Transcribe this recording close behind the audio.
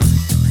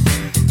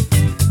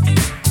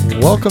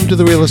Welcome to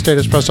the Real Estate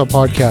Espresso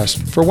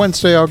Podcast. For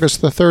Wednesday,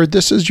 August the 3rd,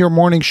 this is your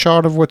morning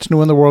shot of what's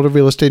new in the world of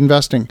real estate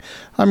investing.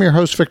 I'm your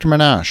host, Victor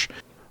Menashe.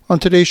 On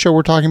today's show,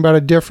 we're talking about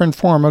a different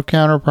form of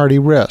counterparty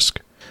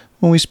risk.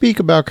 When we speak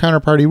about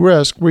counterparty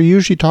risk, we're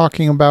usually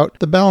talking about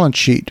the balance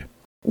sheet.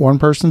 One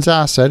person's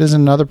asset is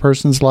another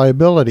person's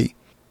liability.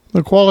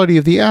 The quality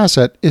of the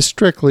asset is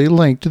strictly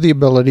linked to the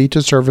ability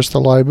to service the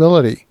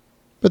liability.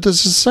 But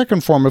there's a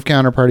second form of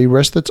counterparty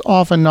risk that's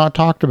often not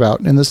talked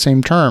about in the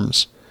same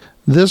terms.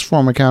 This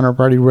form of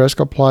counterparty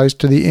risk applies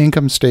to the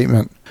income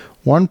statement.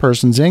 One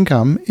person's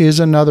income is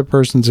another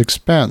person's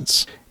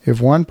expense. If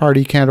one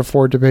party can't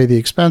afford to pay the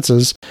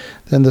expenses,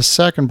 then the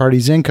second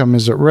party's income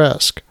is at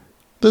risk.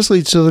 This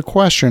leads to the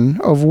question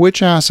of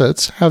which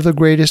assets have the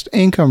greatest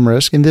income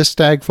risk in this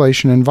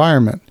stagflation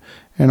environment.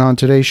 And on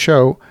today's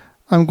show,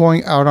 I'm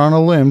going out on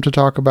a limb to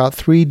talk about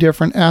 3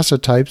 different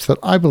asset types that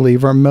I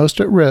believe are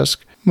most at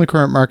risk in the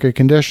current market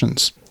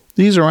conditions.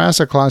 These are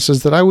asset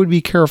classes that I would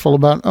be careful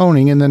about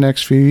owning in the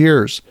next few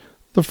years.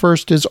 The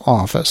first is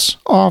office.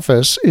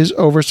 Office is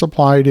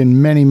oversupplied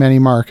in many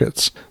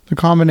markets. The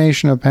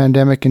combination of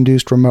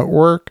pandemic-induced remote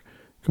work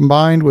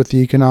combined with the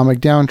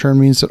economic downturn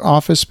means that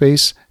office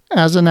space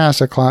as an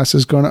asset class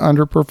is going to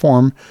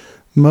underperform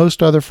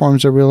most other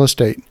forms of real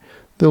estate.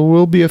 There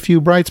will be a few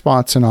bright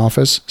spots in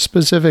office,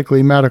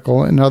 specifically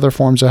medical and other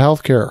forms of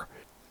healthcare.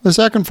 The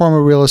second form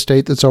of real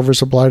estate that's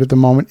oversupplied at the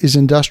moment is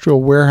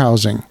industrial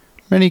warehousing.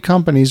 Many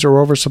companies are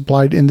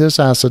oversupplied in this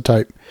asset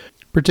type,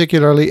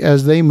 particularly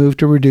as they move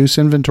to reduce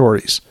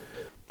inventories.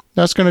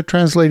 That's going to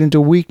translate into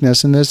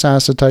weakness in this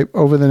asset type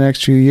over the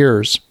next few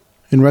years.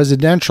 In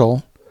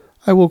residential,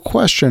 I will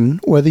question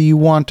whether you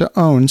want to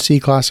own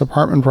C-class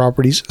apartment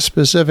properties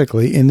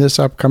specifically in this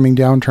upcoming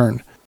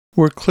downturn.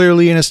 We're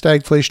clearly in a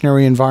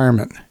stagflationary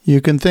environment. You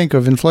can think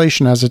of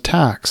inflation as a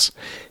tax.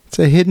 It's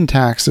a hidden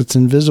tax that's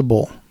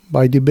invisible.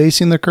 By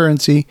debasing the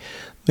currency,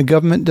 the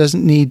government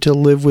doesn't need to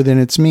live within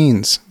its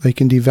means. They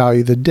can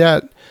devalue the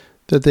debt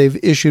that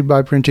they've issued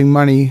by printing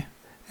money,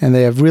 and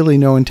they have really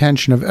no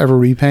intention of ever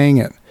repaying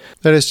it.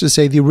 That is to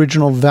say, the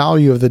original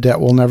value of the debt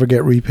will never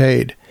get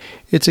repaid.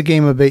 It's a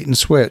game of bait and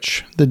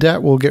switch. The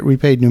debt will get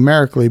repaid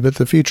numerically, but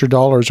the future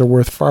dollars are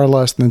worth far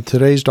less than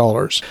today's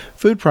dollars.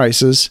 Food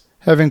prices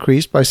have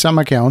increased by some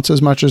accounts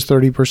as much as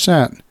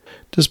 30%,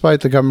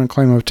 despite the government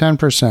claim of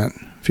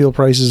 10%. Fuel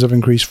prices have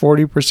increased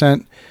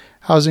 40%.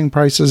 Housing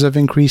prices have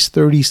increased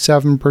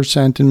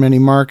 37% in many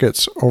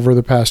markets over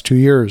the past 2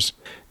 years.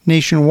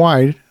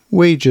 Nationwide,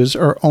 wages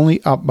are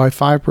only up by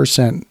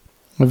 5%.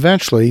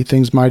 Eventually,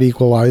 things might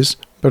equalize,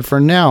 but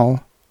for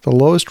now, the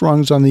lowest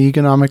rungs on the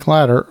economic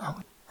ladder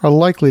are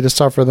likely to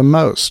suffer the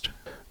most.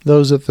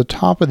 Those at the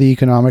top of the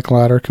economic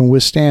ladder can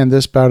withstand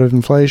this bout of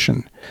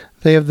inflation.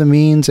 They have the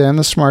means and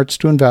the smarts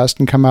to invest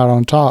and come out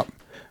on top.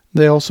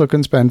 They also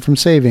can spend from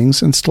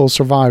savings and still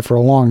survive for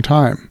a long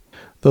time.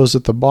 Those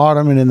at the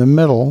bottom and in the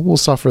middle will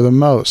suffer the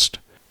most.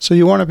 So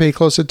you want to pay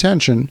close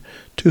attention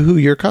to who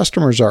your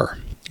customers are.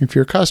 If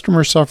your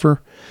customers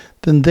suffer,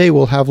 then they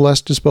will have less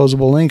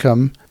disposable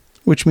income,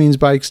 which means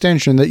by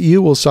extension that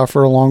you will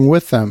suffer along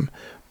with them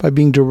by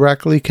being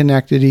directly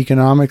connected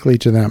economically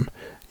to them.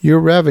 Your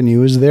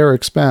revenue is their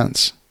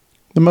expense.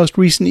 The most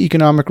recent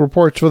economic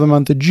reports for the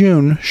month of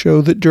June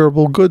show that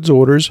durable goods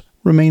orders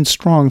remain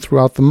strong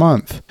throughout the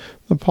month.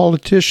 The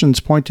politicians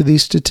point to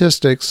these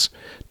statistics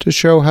to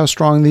show how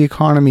strong the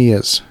economy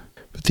is.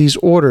 But these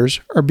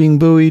orders are being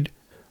buoyed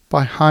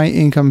by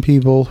high-income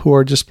people who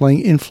are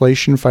displaying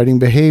inflation-fighting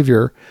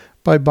behavior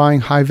by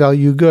buying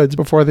high-value goods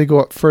before they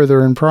go up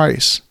further in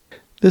price.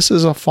 This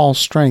is a false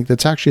strength.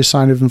 It's actually a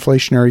sign of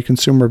inflationary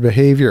consumer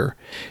behavior.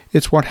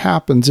 It's what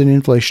happens in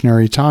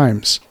inflationary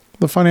times.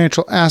 The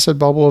financial asset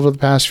bubble over the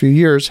past few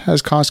years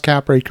has caused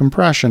cap rate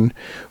compression,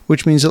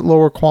 which means that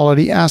lower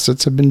quality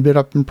assets have been bid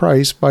up in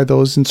price by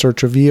those in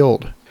search of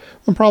yield.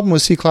 The problem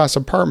with C-class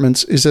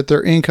apartments is that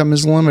their income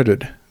is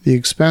limited. The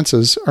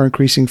expenses are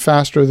increasing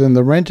faster than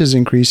the rent is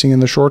increasing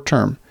in the short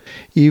term.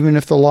 Even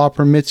if the law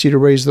permits you to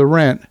raise the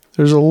rent,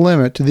 there's a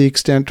limit to the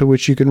extent to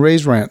which you can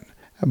raise rent.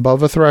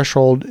 Above a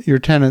threshold, your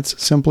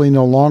tenants simply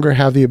no longer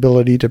have the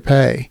ability to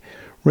pay.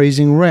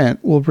 Raising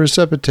rent will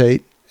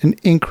precipitate an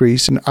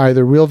increase in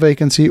either real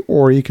vacancy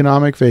or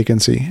economic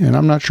vacancy, and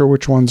I'm not sure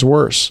which one's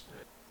worse.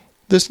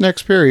 This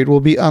next period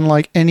will be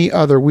unlike any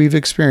other we've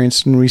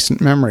experienced in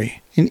recent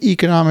memory. In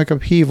economic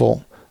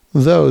upheaval,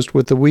 those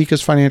with the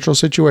weakest financial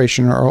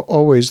situation are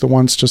always the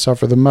ones to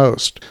suffer the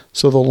most,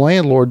 so the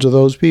landlords of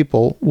those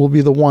people will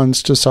be the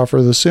ones to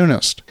suffer the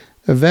soonest.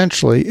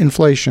 Eventually,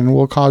 inflation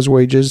will cause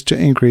wages to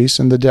increase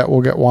and the debt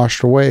will get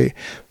washed away,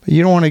 but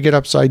you don't want to get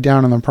upside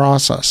down in the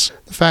process.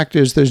 The fact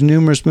is, there's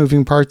numerous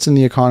moving parts in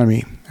the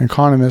economy.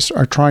 Economists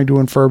are trying to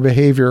infer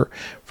behavior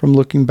from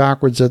looking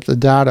backwards at the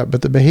data,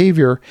 but the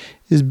behavior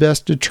is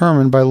best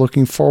determined by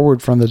looking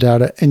forward from the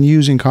data and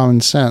using common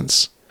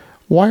sense.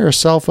 Why are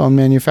cell phone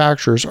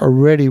manufacturers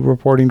already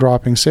reporting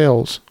dropping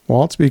sales?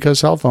 Well, it's because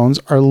cell phones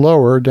are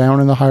lower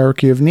down in the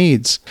hierarchy of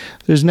needs.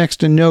 There's next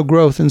to no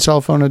growth in cell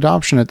phone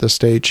adoption at this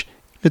stage.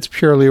 It's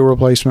purely a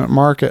replacement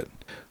market.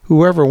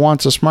 Whoever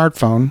wants a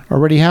smartphone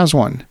already has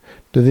one.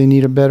 Do they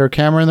need a better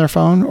camera in their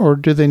phone, or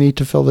do they need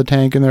to fill the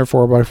tank in their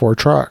 4x4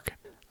 truck?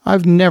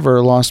 I've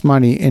never lost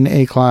money in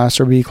A-class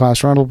or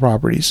B-class rental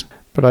properties,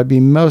 but I'd be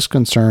most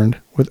concerned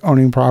with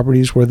owning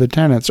properties where the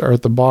tenants are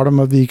at the bottom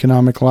of the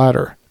economic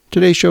ladder.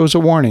 Today's show is a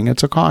warning.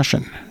 It's a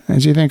caution.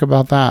 As you think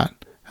about that,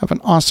 have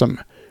an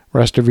awesome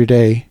rest of your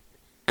day.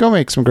 Go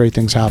make some great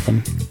things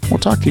happen. We'll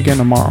talk to you again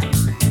tomorrow.